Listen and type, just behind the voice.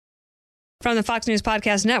From the Fox News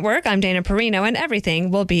Podcast Network, I'm Dana Perino, and everything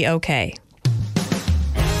will be okay.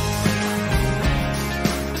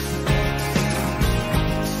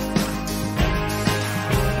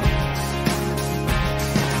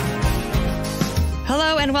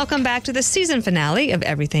 Hello, and welcome back to the season finale of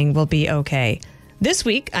Everything Will Be Okay. This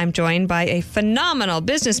week, I'm joined by a phenomenal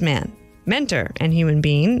businessman, mentor, and human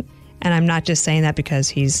being, and I'm not just saying that because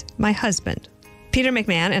he's my husband. Peter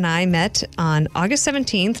McMahon and I met on August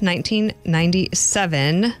 17th,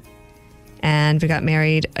 1997, and we got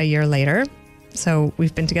married a year later. So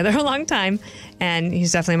we've been together a long time, and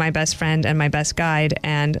he's definitely my best friend and my best guide,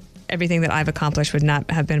 and everything that I've accomplished would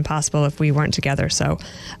not have been possible if we weren't together. So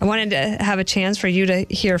I wanted to have a chance for you to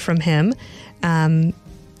hear from him. And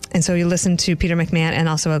so you listened to Peter McMahon and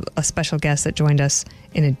also a special guest that joined us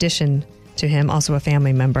in addition to him, also a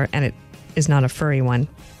family member, and it is not a furry one,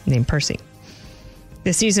 named Percy.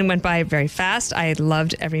 The season went by very fast. I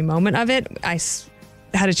loved every moment of it. I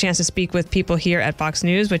had a chance to speak with people here at Fox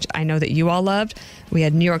News, which I know that you all loved. We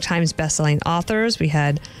had New York Times bestselling authors. We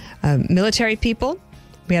had military people.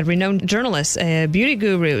 We had renowned journalists, beauty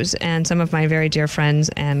gurus, and some of my very dear friends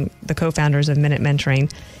and the co-founders of Minute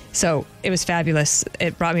Mentoring. So it was fabulous.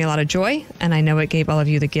 It brought me a lot of joy, and I know it gave all of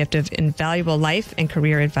you the gift of invaluable life and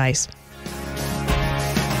career advice.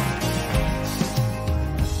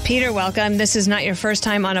 Peter, welcome. This is not your first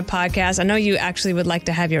time on a podcast. I know you actually would like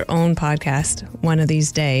to have your own podcast one of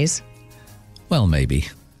these days. Well, maybe,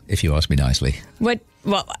 if you ask me nicely. Well,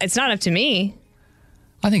 it's not up to me.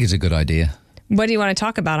 I think it's a good idea. What do you want to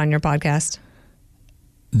talk about on your podcast?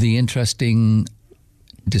 The interesting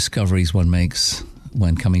discoveries one makes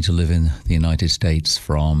when coming to live in the United States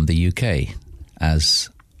from the UK. As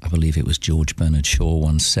I believe it was George Bernard Shaw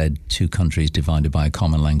once said, two countries divided by a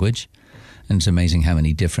common language. And it's amazing how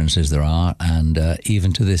many differences there are. And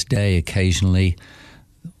even to this day, occasionally,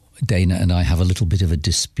 Dana and I have a little bit of a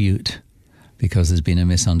dispute because there's been a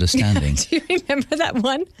misunderstanding. Do you remember that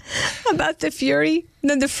one about the fury?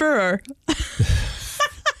 No, the furor. You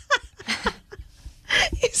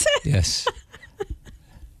said... Yes.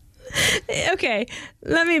 Okay,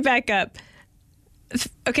 let me back up.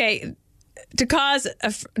 Okay, to cause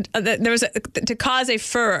a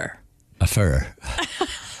furor. A furor.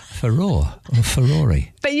 Furore or furore.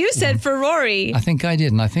 But you said Ferrari. I think I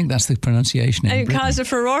did, and I think that's the pronunciation in And it Britain. caused a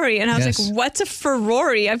Ferrari, and I was Yes. like, what's a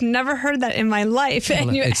Ferrari? I've never heard that in my life. Well,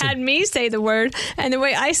 and you had me say the word, and the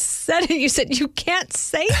way I said it, you said, you can't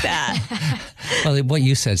say that. Well, what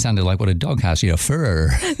you said sounded like what a dog has,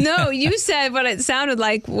 fur. No, you said what it sounded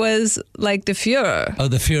like was like the Fuhrer. Oh,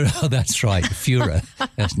 the Führer. Oh, that's right. Führer.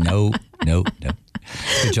 Yes, no.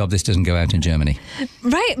 Good job this doesn't go out in Germany.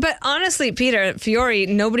 Right, but honestly, Peter, Fiore,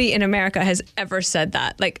 nobody in America has ever said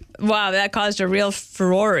that. Like, wow, that caused a real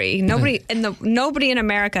furore. Nobody in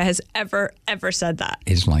America has ever said that.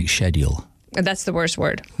 It's like schedule. That's the worst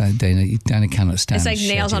word. Dana cannot stand It's like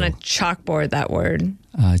nails on a schedule. chalkboard, that word.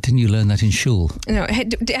 Didn't you learn that in shul? No.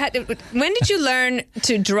 When did you learn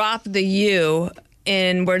to drop the U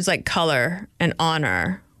in words like color and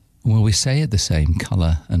honor? Well, we say it the same,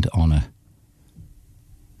 colour and honour.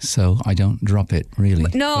 So I don't drop it,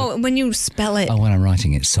 really. No, when you spell it. Oh, when I'm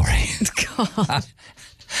writing it, sorry. God.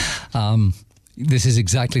 This is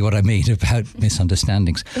exactly what I mean about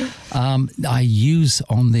misunderstandings. I use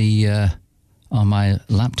on my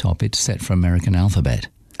laptop, it's set for American alphabet.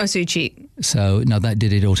 Oh, so you cheat. So, no, that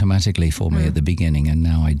did it automatically for me at the beginning, and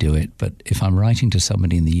now I do it. But if I'm writing to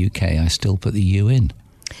somebody in the UK, I still put the U in.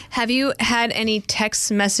 Have you had any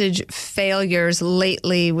text message failures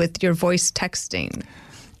lately with your voice texting?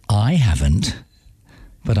 I haven't,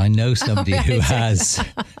 but I know somebody who has.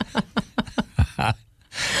 Oh,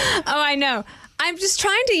 I know. I'm just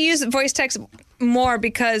trying to use voice text more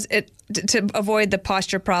because to avoid the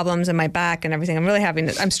posture problems in my back and everything.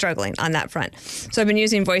 I'm struggling on that front. So I've been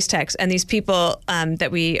using voice text, and these people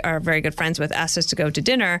that we are very good friends with asked us to go to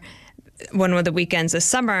dinner one of the weekends this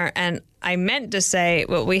summer, and I meant to say,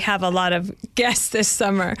 well, we have a lot of guests this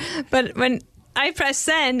summer, but when I pressed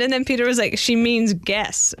send, and then Peter was like, she means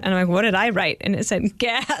guess. And I'm like, what did I write? And it said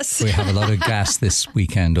gas. We have a lot of gas this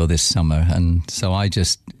weekend or this summer. And so I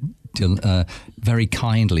just very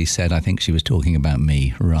kindly said, I think she was talking about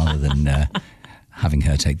me rather than having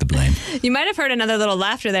her take the blame. You might have heard another little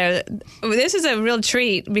laughter there. This is a real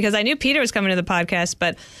treat because I knew Peter was coming to the podcast,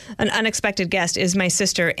 but an unexpected guest is my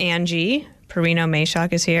sister, Angie Perino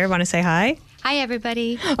Machock is here. Want to say hi? Hi,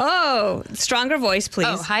 everybody. Oh, stronger voice, please.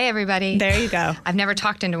 Oh, hi, everybody. There you go. I've never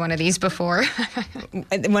talked into one of these before.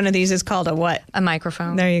 One of these is called a what? A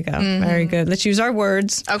microphone. There you go. Mm-hmm. Very good. Let's use our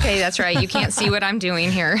words. Okay, that's right. You can't see what I'm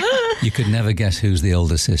doing here. You could never guess who's the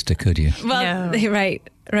older sister, could you? Well, no. Right.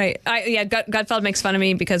 Gutfeld makes fun of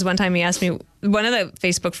me because one time he asked me, one of the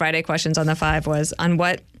Facebook Friday questions on the 5 was on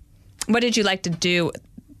what did you like to do,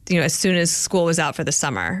 as soon as school was out for the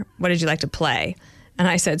summer? What did you like to play? And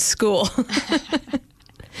I said, school.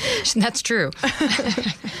 That's true.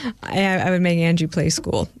 I would make Angie play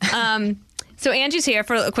school. So Angie's here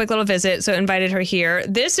for a quick little visit, so invited her here.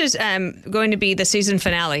 This is going to be the season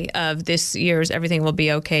finale of this year's Everything Will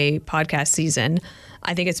Be Okay podcast season.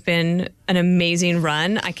 I think it's been an amazing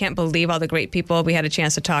run. I can't believe all the great people we had a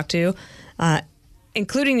chance to talk to,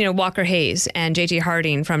 including, Walker Hayes and J.T.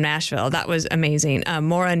 Harding from Nashville. That was amazing.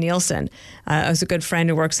 Maura Nielsen was a good friend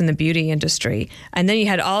who works in the beauty industry. And then you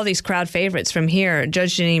had all these crowd favorites from here,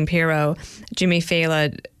 Judge Jeanine Pirro, Jimmy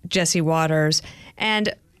Fallon, Jesse Waters.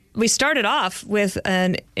 And we started off with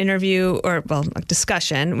an interview a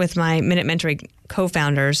discussion with my Minute Mentoring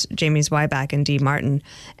co-founders, Jamie Zweiback and Dee Martin.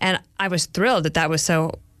 And I was thrilled that was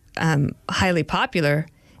so highly popular.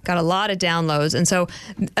 Got a lot of downloads. And so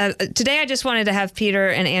today I just wanted to have Peter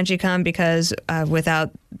and Angie come because without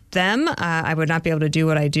them, I would not be able to do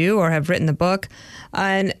what I do or have written the book.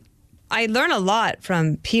 And I learn a lot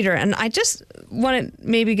from Peter. And I just want to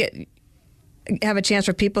maybe have a chance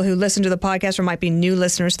for people who listen to the podcast or might be new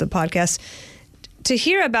listeners to the podcast to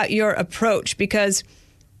hear about your approach, because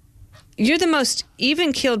you're the most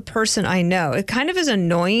even-keeled person I know. It kind of is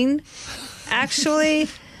annoying, actually.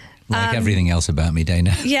 Like everything else about me,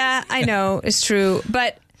 Dana. Yeah, I know. It's true.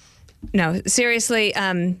 But no, seriously,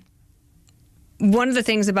 one of the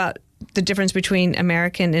things about the difference between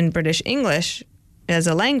American and British English as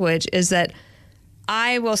a language is that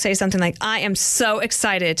I will say something like, I am so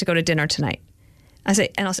excited to go to dinner tonight. I'll say,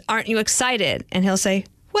 aren't you excited? And he'll say,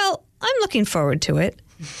 well, I'm looking forward to it.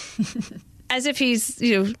 As if he's,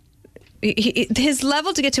 his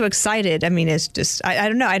level to get too excited, is just, I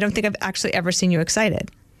don't know. I don't think I've actually ever seen you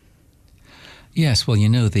excited. Yes, well,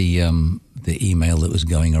 the email that was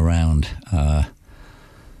going around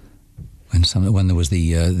when there was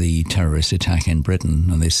the terrorist attack in Britain,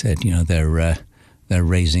 and they said they're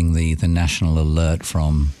raising the national alert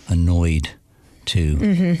from annoyed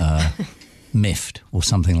to miffed or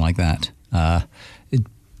something like that.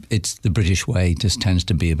 It's the British way; just tends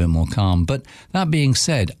to be a bit more calm. But that being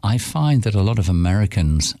said, I find that a lot of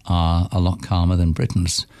Americans are a lot calmer than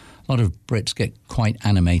Britons. A lot of Brits get quite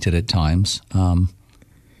animated at times,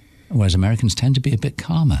 whereas Americans tend to be a bit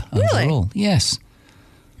calmer overall. Yes,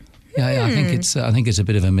 yeah, I think it's a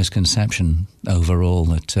bit of a misconception overall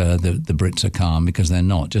that the Brits are calm, because they're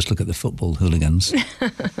not. Just look at the football hooligans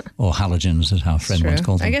or halogens, as our friend once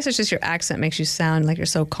called them. I guess it's just your accent makes you sound like you're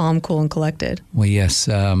so calm, cool, and collected. Well, yes,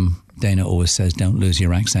 Dana always says, "Don't lose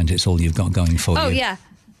your accent. It's all you've got going for you." Oh yeah,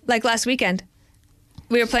 like last weekend,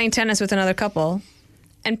 we were playing tennis with another couple.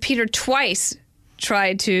 And Peter twice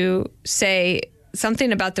tried to say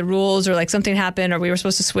something about the rules, or like something happened, or we were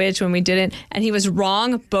supposed to switch when we didn't. And he was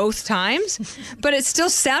wrong both times, but it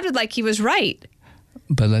still sounded like he was right.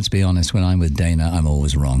 But let's be honest, when I'm with Dana, I'm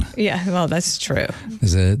always wrong. Yeah, well, that's true.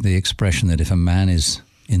 There's the expression that if a man is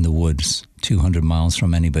in the woods 200 miles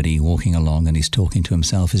from anybody walking along and he's talking to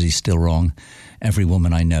himself, is he still wrong? Every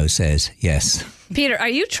woman I know says yes. Peter, are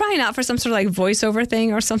you trying out for some sort of like voiceover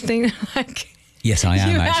thing or something? Yes, I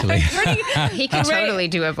am, actually. He can totally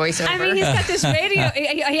do a voiceover. He's got this radio.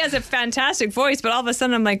 He has a fantastic voice, but all of a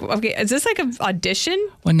sudden I'm like, okay, is this like an audition?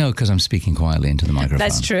 Well, no, because I'm speaking quietly into the microphone.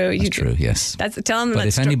 That's true. That's true, yes. Tell him. But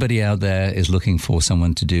if anybody out there is looking for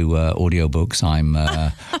someone to do audiobooks, I'm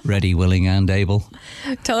ready, willing, and able.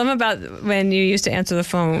 Tell him about when you used to answer the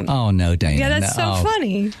phone. Oh, no, Dana. Yeah, that's so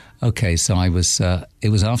funny. Okay, so it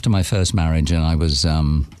was after my first marriage, and I was...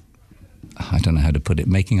 I don't know how to put it,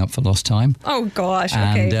 making up for lost time. Oh, gosh.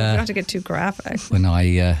 Okay. We don't have to get too graphic. When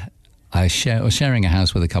I was sharing a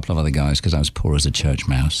house with a couple of other guys because I was poor as a church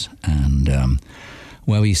mouse. And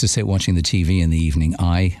where we used to sit watching the TV in the evening,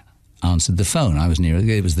 I answered the phone. I was near it.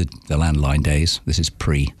 It was the landline days. This is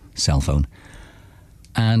pre-cell phone.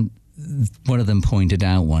 And one of them pointed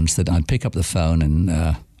out once that I'd pick up the phone and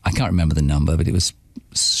I can't remember the number, but it was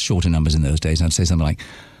shorter numbers in those days. I'd say something like,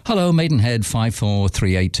 "Hello, Maidenhead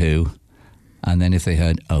 54382. And then if they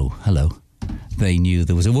heard, "Oh, hello," they knew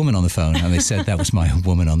there was a woman on the phone, and they said that was my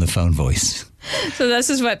woman on the phone voice. So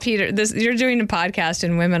this is what Peter. You're doing a podcast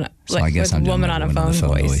and women, so I guess I'm woman on a phone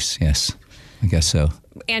voice. Yes, I guess so.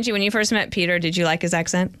 Angie, when you first met Peter, did you like his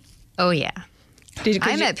accent? Oh yeah.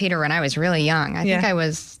 I met Peter when I was really young. I think I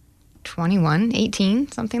was 21,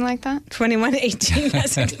 18, something like that. 21, 18.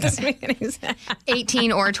 Doesn't make any sense.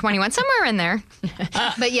 18 or 21, somewhere in there.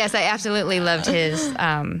 But yes, I absolutely loved his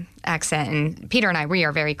accent. And Peter and I, we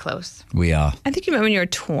are very close. We are. I think you met when you were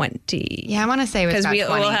 20. Yeah, I want to say it was because about we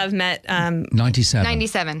 20. will have met. 97.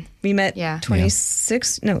 97. We met Yeah.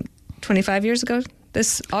 25 years ago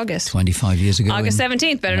this August. 25 years ago. August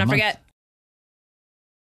 17th. Better not month. forget.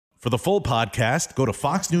 For the full podcast, go to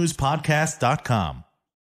foxnewspodcast.com.